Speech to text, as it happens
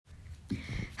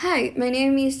Hi, my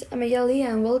name is Amayali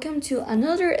and welcome to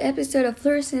another episode of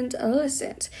Fluorescent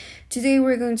Adolescent. Today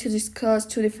we're going to discuss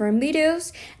two different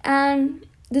videos and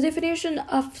the definition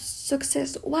of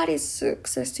success. What is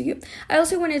success to you? I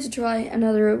also wanted to try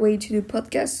another way to do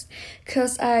podcasts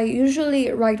because I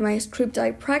usually write my script I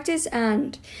practice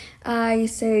and I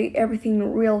say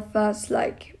everything real fast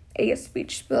like a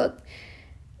speech, but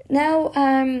now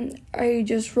I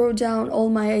just wrote down all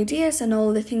my ideas and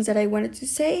all the things that I wanted to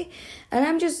say, and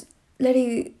I'm just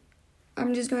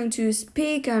going to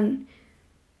speak and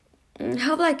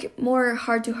have like more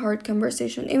heart-to-heart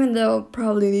conversation, even though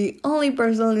probably the only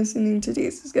person listening to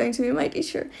this is going to be my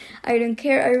teacher. I don't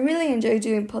care. I really enjoy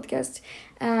doing podcasts,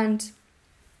 and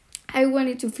I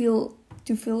wanted to feel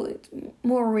it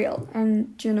more real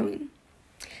and genuine.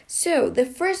 So the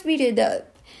first video that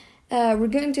we're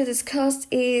going to discuss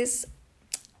is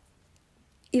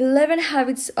 11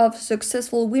 Habits of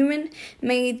Successful Women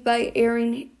made by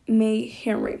Erin May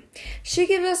Henry. She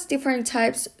gives us different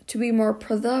types to be more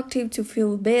productive, to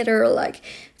feel better, like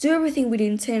do everything with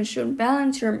intention,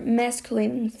 balance your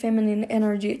masculine and feminine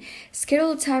energy,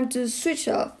 schedule time to switch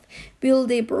off, build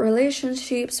deep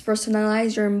relationships,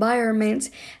 personalize your environment,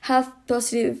 have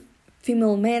positive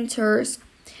female mentors,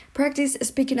 practice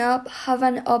speaking up, have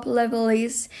an up-level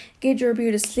list, get your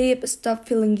beauty sleep, stop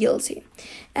feeling guilty.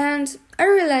 And I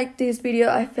really liked this video.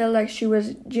 I felt like she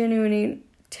was genuinely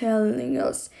telling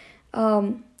us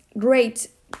great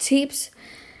tips.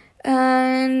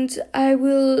 And I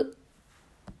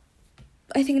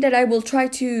think that I will try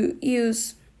to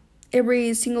use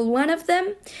every single one of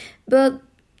them. But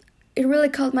it really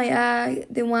caught my eye,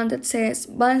 the one that says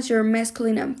balance your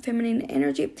masculine and feminine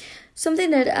energy.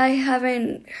 Something that I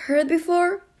haven't heard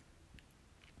before,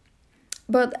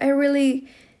 but I really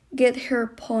get her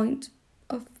point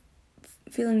of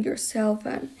feeling yourself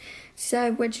and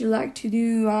decide what you like to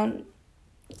do and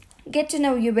get to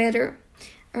know you better.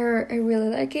 I really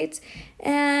like it.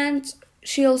 And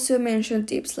she also mentioned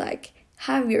tips like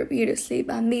have your beauty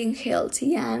sleep and being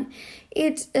healthy and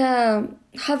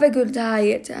have a good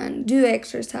diet and do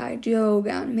exercise,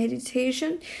 yoga and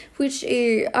meditation, which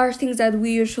are things that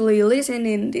we usually listen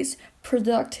in these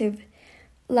productive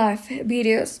life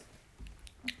videos.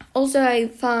 Also, I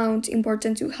found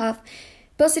important to have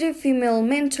positive female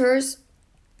mentors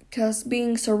because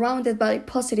being surrounded by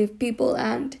positive people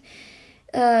and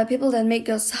people that make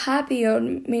us happy or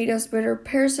make us better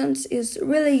persons is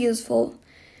really useful.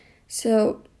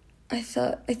 So I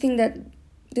think that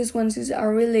this one is a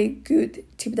really good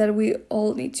tip that we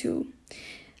all need to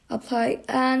apply.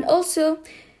 And also,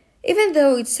 even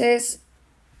though it says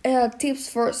tips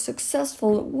for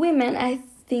successful women, I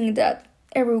think that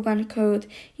everyone could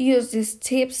use these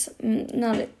tips,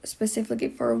 not specifically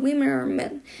for women or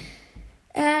men.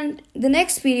 And the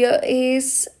next video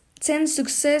is 10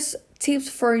 success tips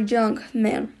for young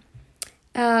men.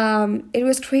 It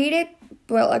was created,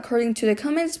 well, according to the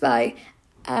comments, by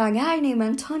a guy named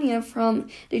Antonio from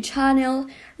the channel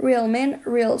Real Men,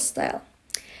 Real Style.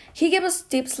 He gave us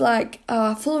tips like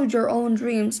follow your own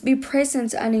dreams, be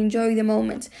present and enjoy the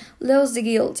moment, lose the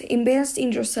guilt, invest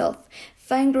in yourself,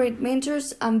 find great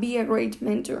mentors and be a great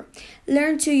mentor,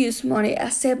 learn to use money,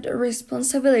 accept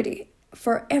responsibility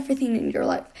for everything in your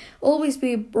life, always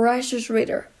be a righteous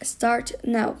reader, start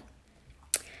now.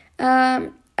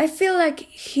 I feel like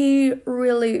he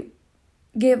really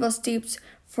gave us tips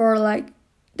for like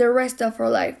the rest of our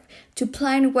life to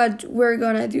plan what we're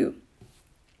gonna do.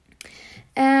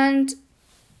 And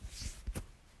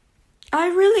I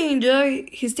really enjoy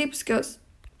his tips because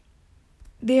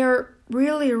they are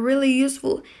really, really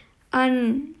useful.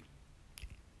 And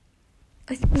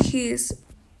I think he is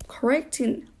correct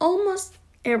in almost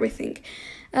everything.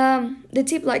 The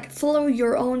tip like follow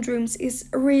your own dreams is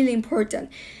really important.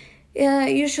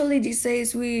 Usually these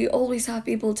days we always have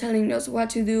people telling us what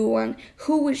to do and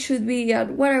who we should be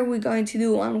and what are we going to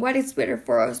do and what is better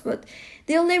for us, but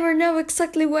they'll never know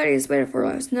exactly what is better for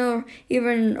us, nor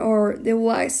even or the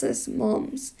wisest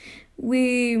moms.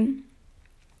 We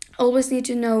always need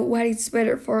to know what is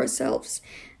better for ourselves,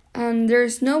 and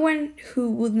there's no one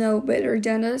who would know better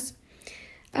than us.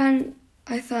 And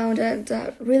I found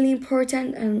that really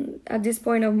important, and at this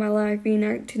point of my life, being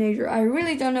a teenager, I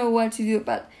really don't know what to do,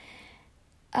 but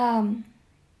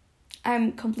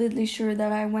I'm completely sure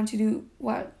that I want to do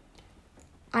what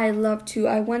I love to.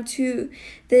 I want to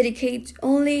dedicate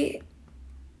only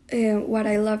what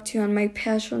I love to and my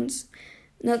passions.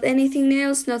 Not anything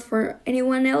else, not for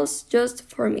anyone else, just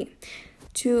for me.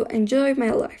 To enjoy my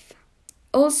life.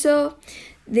 Also,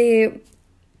 the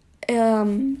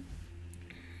Erin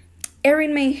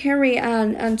May Henry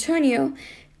and Antonio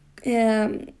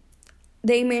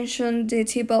they mentioned the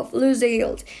tip of lose the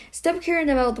guilt. Stop caring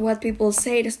about what people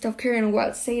say, stop caring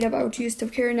what said about you,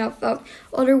 stop caring about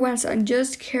other ones, and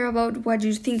just care about what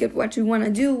you think of what you want to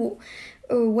do,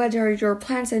 what are your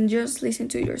plans, and just listen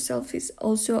to yourself is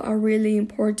also a really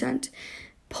important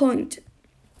point.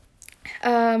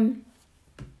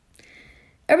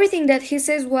 Everything that he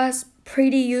says was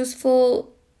pretty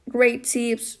useful, great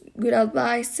tips, good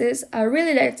advices. I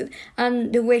really liked it,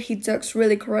 and the way he talks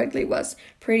really correctly was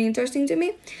pretty interesting to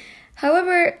me.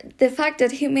 However, the fact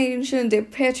that he mentioned the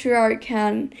patriarch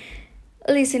and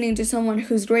listening to someone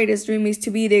whose greatest dream is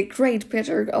to be the great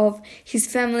patriarch of his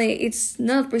family, it's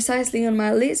not precisely on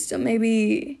my list, so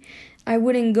maybe I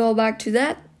wouldn't go back to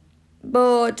that.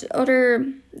 But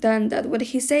other than that, what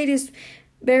he said is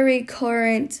very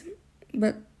coherent,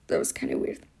 but that was kind of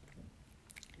weird.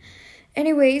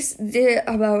 Anyways,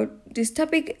 about this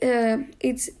topic,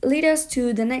 it leads us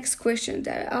to the next question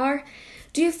that are,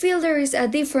 do you feel there is a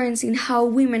difference in how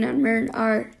women and men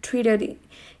are treated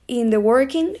in the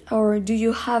working, or do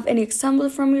you have any example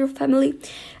from your family?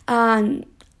 And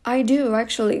I do,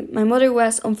 actually. My mother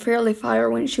was unfairly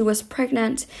fired when she was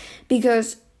pregnant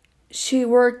because she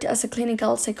worked as a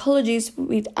clinical psychologist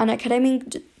with an academic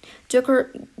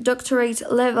doctorate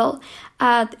level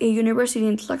at a university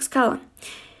in Tlaxcala.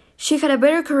 She had a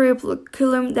better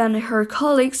curriculum than her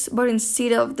colleagues, but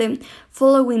instead of them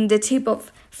following the tip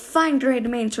of find great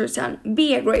mentors and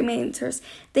be a great mentor,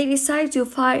 they decided to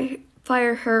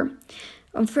fire her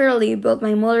unfairly. But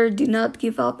my mother did not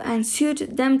give up and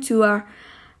sued them for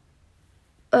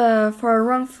a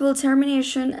wrongful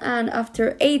termination, and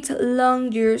after 8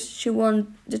 long years she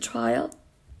won the trial.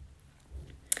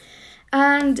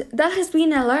 And that has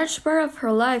been a large part of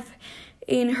her life.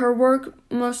 In her work,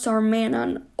 most are men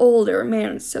and older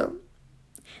men, so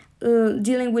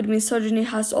dealing with misogyny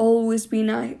has always been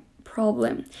a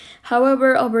problem.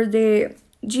 However, over the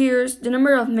years, the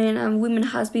number of men and women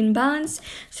has been balanced,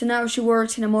 so now she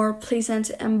works in a more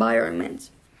pleasant environment.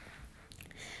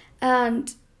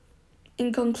 And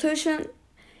in conclusion,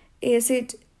 is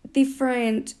it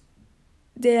different,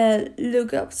 the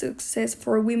look of success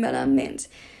for women and men?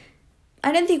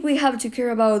 I don't think we have to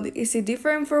care about is it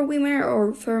different for women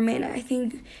or for men. I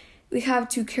think we have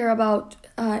to care about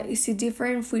is it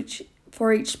different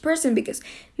for each person, because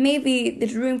maybe the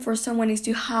dream for someone is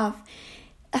to have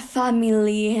a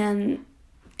family and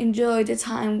enjoy the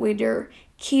time with their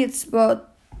kids,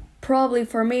 but probably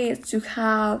for me it's to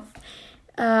have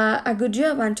a good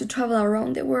job and to travel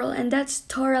around the world, and that's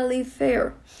totally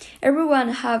fair. Everyone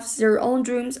has their own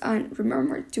dreams, and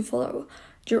remember to follow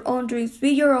your own dreams, be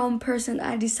your own person,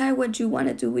 and decide what you want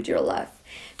to do with your life.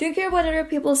 Don't care what other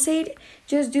people say,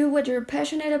 just do what you're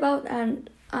passionate about, and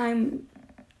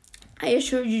I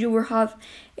assure you will have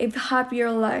a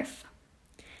happier life.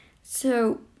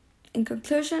 So, in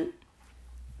conclusion,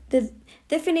 the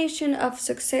definition of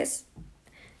success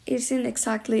isn't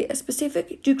exactly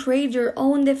specific. You create your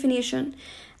own definition,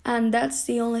 and that's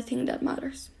the only thing that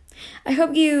matters. I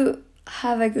hope you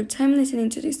have a good time listening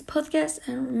to this podcast,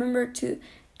 and remember to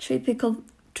treat people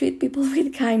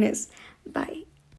with kindness. Bye.